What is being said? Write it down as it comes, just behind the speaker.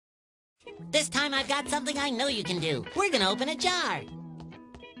This time I've got something I know you can do. We're gonna open a jar.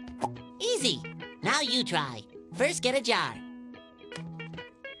 Easy. Now you try. First, get a jar.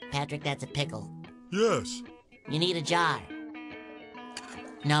 Patrick, that's a pickle. Yes. You need a jar.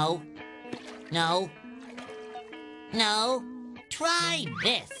 No. No. No. Try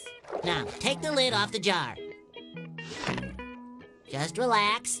this. Now, take the lid off the jar. Just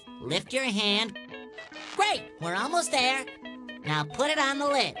relax. Lift your hand. Great! We're almost there. Now put it on the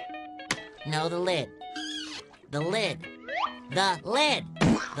lid. No, the lid. The lid. The lid.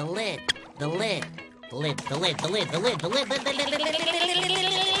 The lid. The lid. The lid. The lid. The lid. The lid. The lid.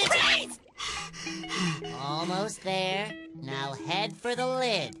 Freeze! Almost there. Now head for the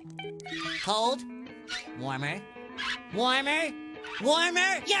lid. Cold. Warmer. Warmer.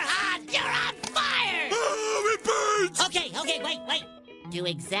 Warmer. You're hot. You're on fire. Oh, it burns! Okay, wait. Do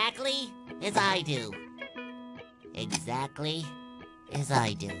exactly as I do. Exactly as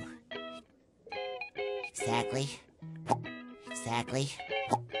I do. Exactly. Exactly.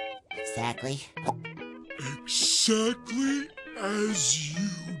 Exactly. Exactly as you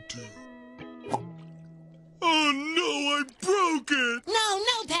do. Oh no, I broke it! No,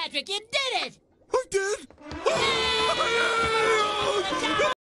 Patrick, you did it! I did?